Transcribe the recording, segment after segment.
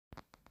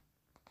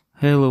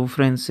Hello,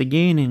 friends,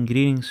 again, and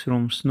greetings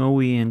from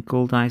snowy and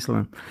cold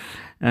Iceland.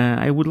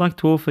 I would like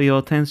to offer your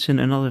attention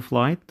another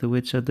flight,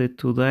 which I did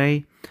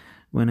today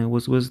when I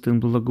was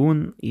visiting the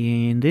lagoon.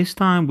 And this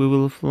time we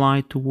will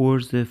fly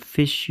towards the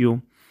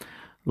fissure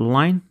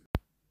line,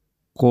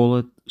 call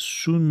it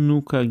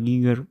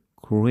Súndhnúkagigar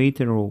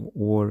crater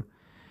or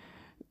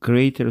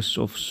craters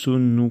of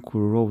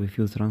Súndhnúkur, if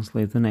you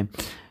translate the name,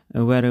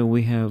 where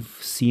we have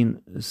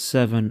seen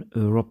 7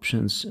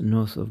 eruptions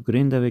north of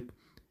Grindavik.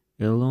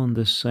 Along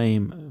the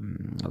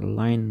same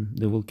line,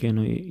 the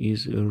volcano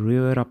is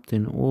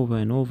re-erupting over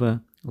and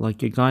over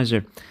like a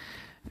geyser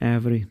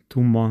every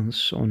 2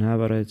 months on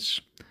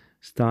average,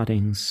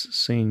 starting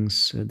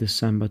since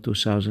December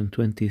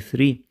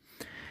 2023.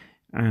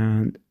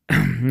 And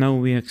now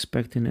we are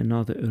expecting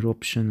another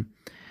eruption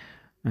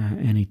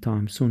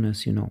anytime soon,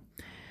 as you know.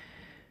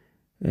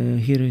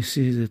 Here you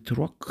see the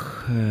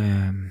truck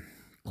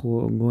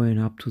going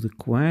up to the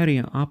quarry,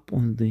 up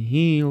on the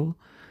hill.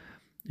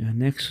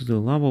 Next to the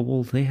lava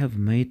wall, they have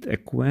made a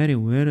quarry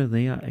where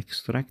they are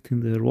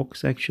extracting the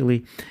rocks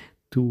actually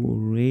to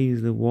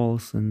raise the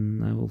walls.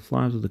 And I will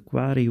fly to the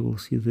quarry. You will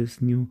see this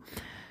new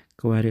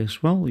quarry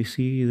as well. You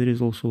see there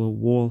is also a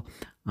wall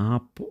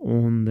up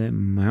on the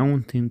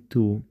mountain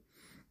too.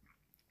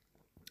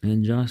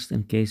 And just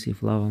in case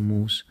if lava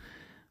moves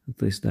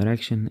this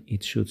direction,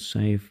 it should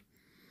save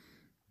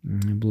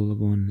Blue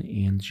Lagoon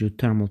and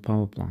geothermal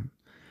power plant.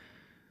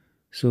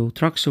 So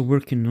trucks are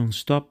working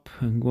non-stop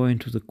and going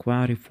to the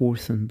quarry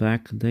forth and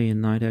back day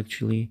and night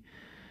actually.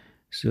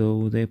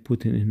 So they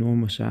put in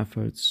enormous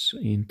efforts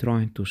in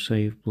trying to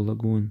save Blue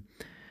Lagoon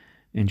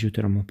and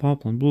geothermal power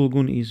plant. Blue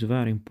Lagoon is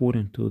very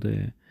important to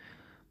the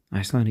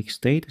Icelandic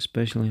state,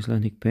 especially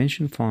Icelandic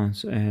pension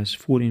funds, as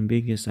 14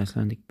 biggest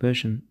Icelandic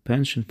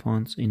pension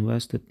funds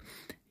invested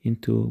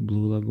into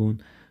Blue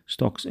Lagoon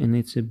stocks, and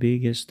it's the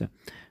biggest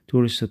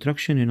tourist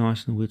attraction in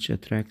Iceland, which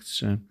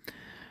attracts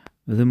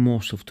the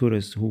most of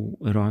tourists who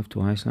arrive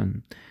to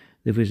Iceland.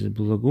 They visit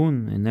Blue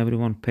Lagoon and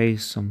everyone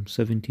pays some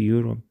 70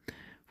 euro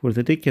for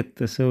the ticket.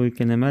 So you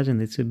can imagine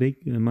it's a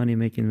big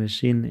money-making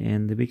machine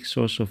and a big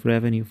source of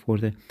revenue for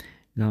the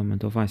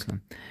government of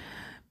Iceland.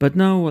 But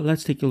now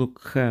let's take a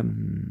look at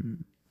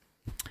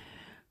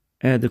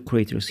the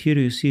craters. Here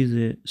you see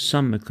the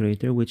summer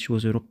crater, which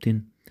was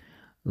erupting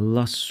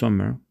last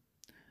summer.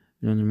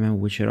 I don't remember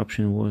which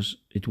eruption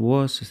it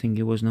was. I think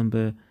it was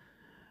number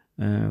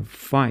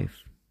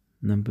 5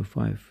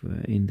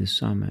 in the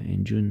summer,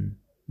 in June,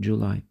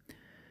 July,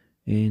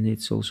 and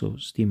it's also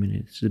steaming.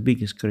 It's the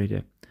biggest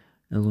crater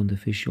along the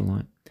fissure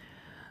line.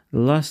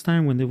 Last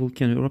time when the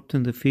volcano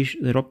erupted,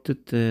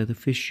 the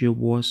fissure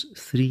was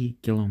 3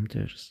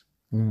 kilometers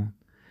long.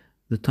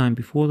 The time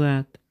before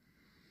that,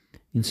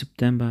 in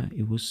September,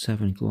 it was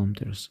 7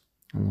 kilometers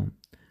long.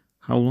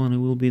 How long it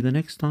will be the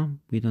next time,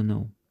 we don't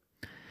know.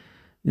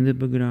 In the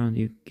background,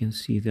 you can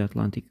see the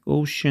Atlantic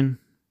Ocean.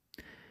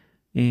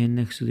 And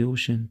next to the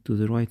ocean, to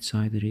the right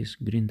side, there is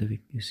Grindavik.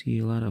 You see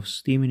a lot of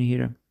steam in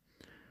here.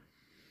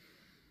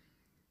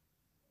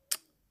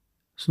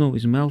 Snow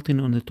is melting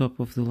on the top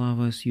of the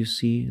lava, as you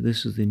see.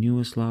 This is the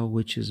newest lava,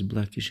 which is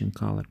blackish in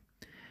color.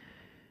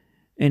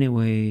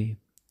 Anyway,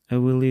 I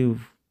will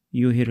leave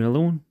you here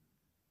alone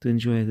to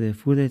enjoy the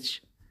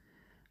footage.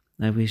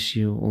 I wish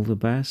you all the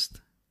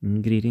best.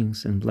 And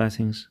greetings and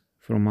blessings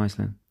from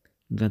Iceland.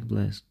 God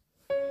bless.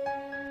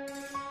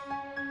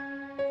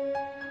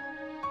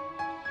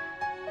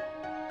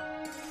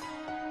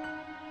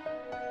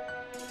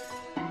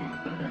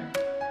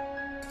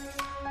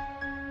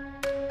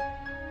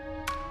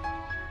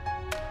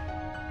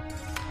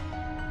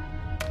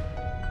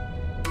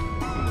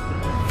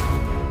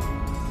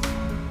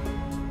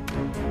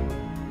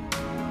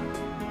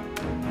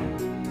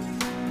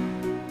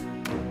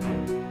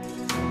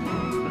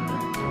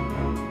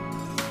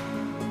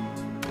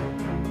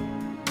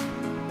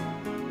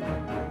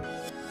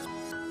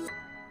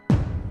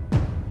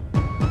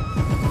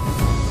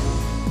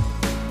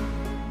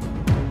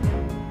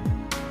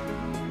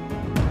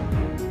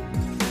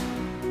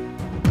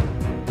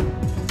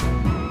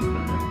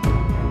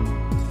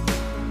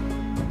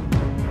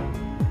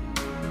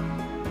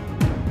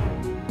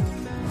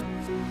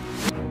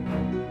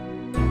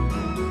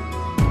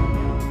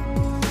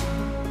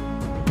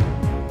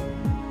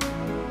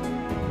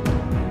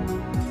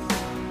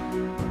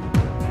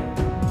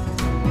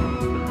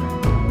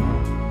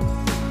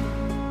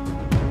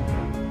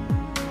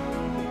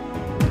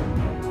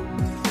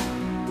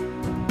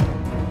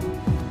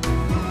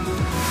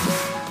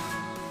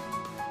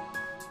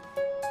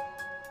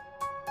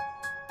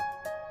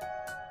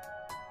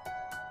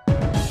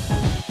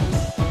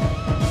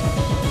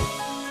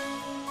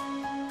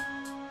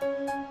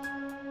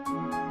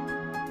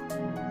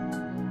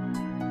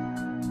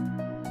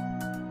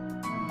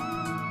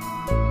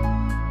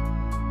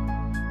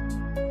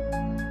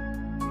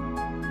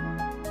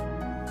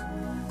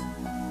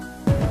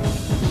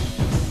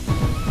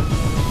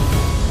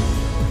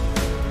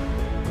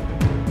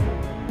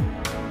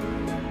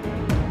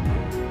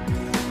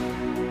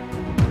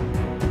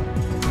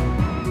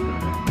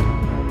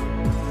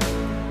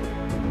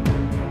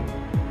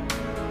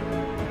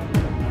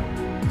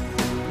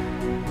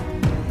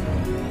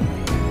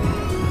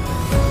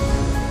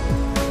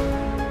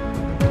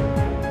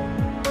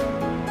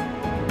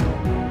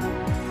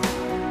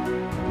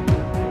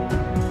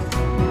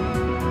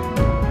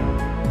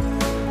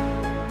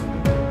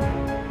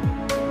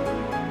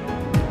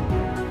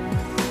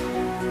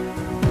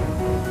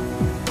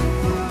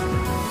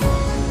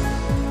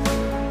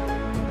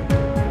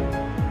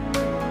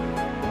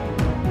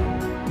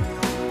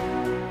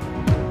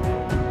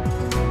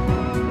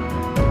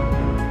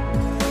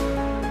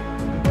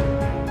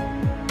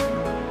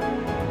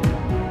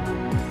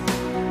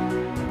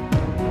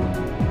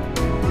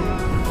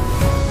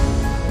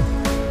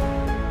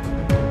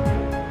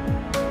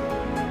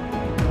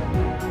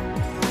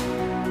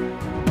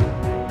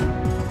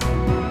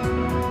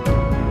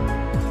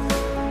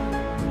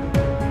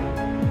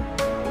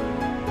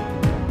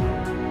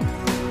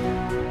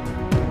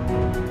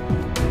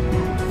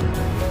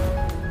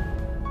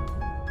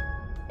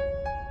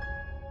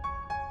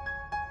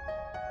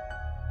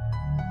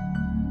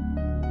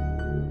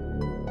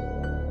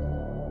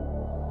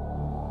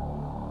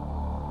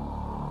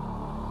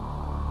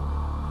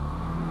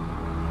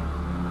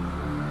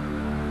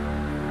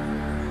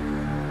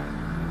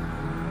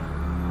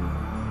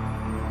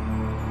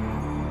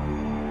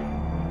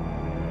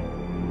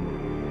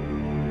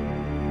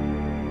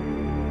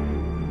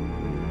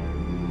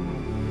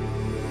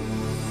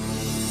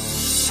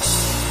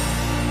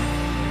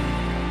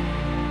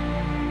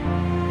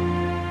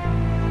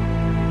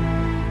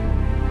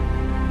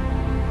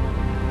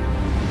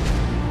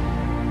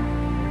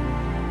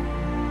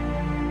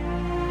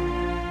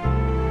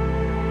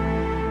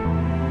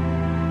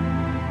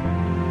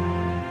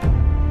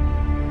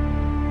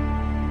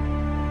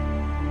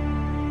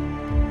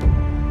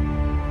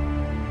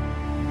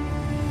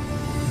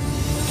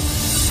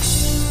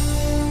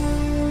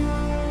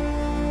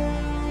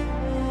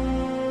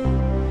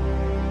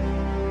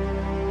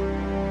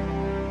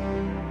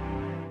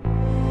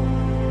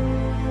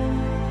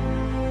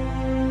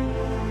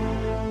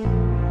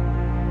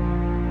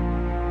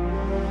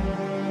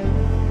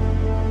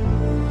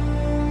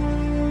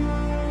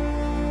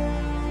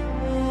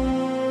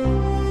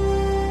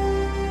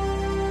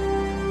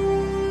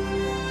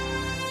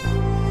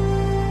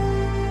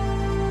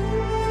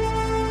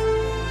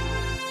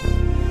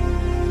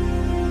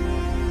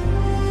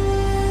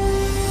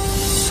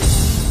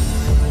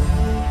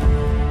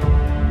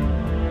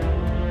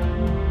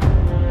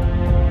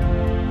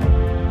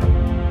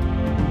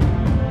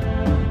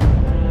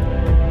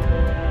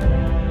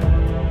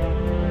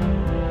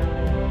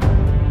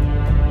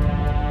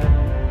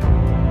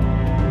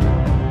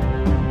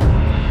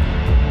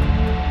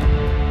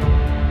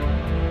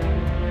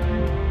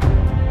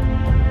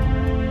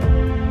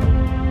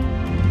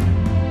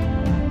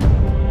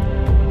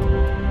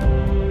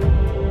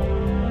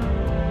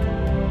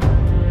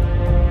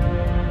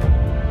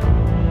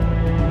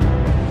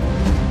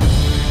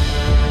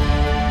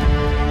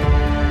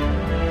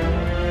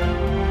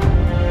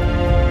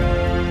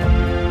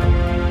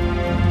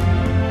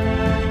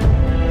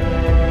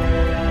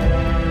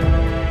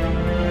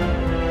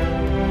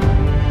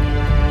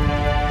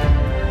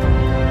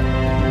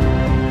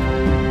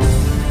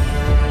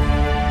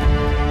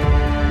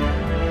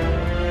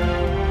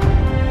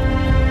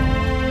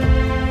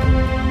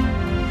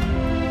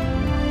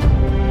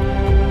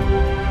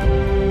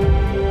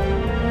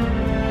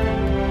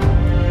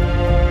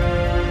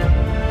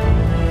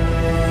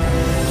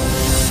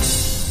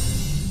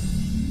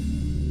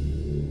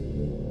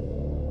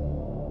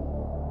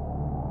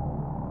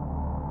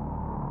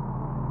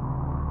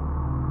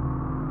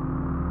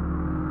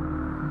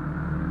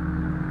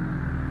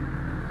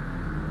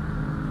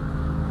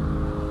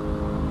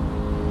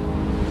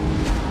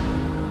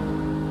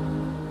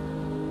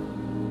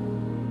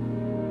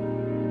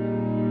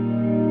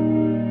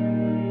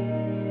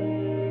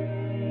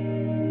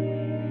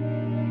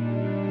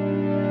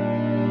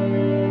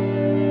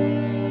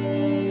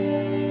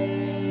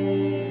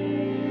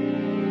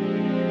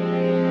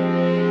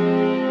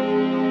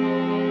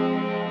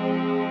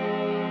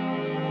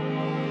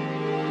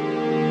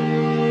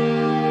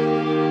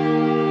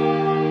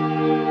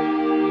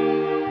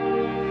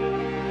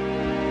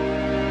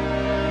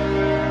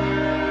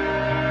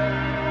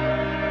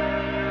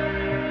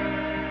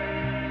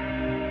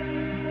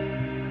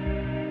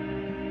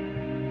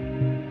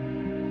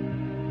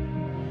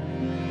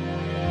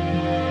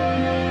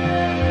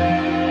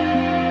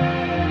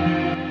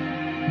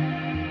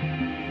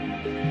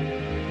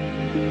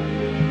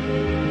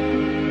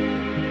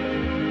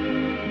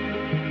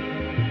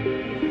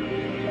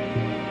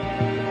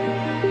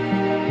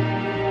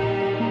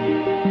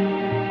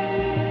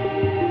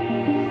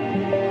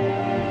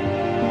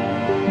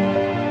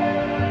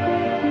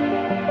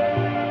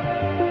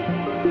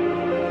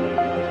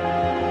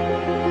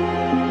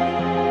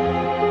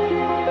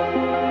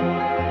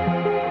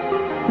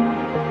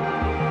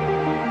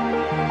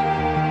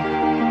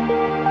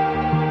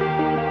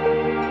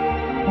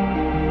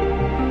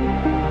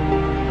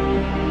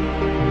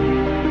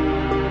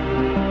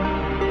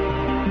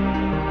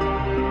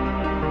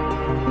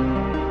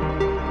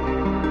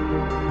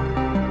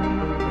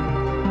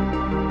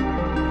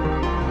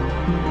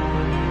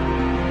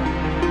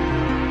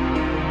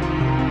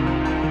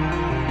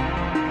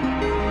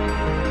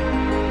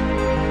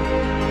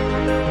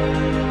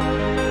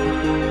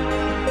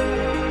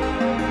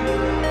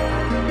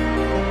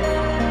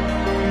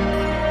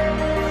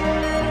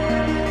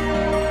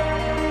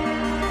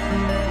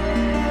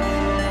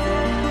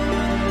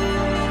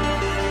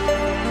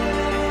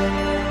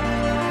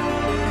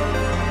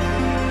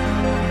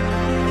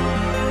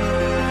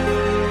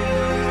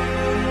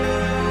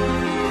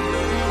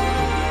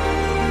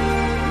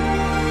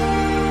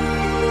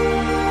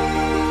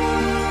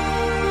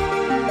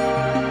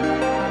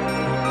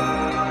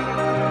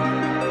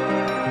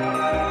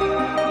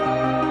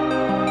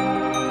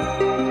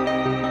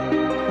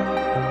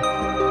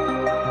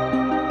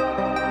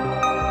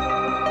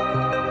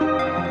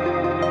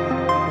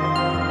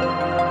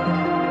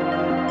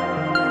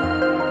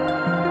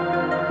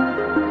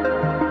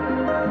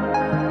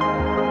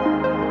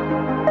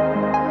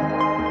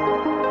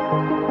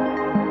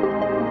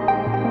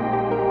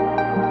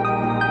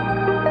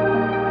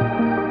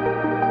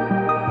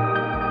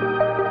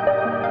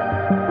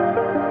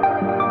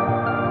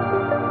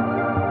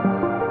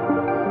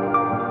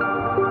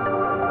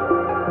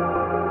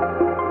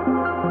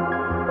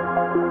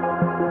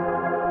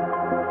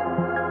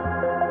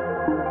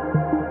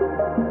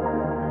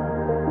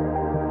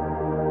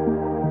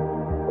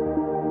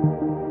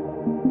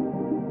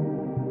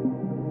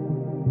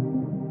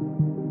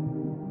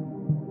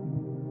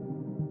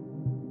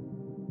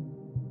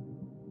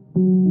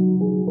 you.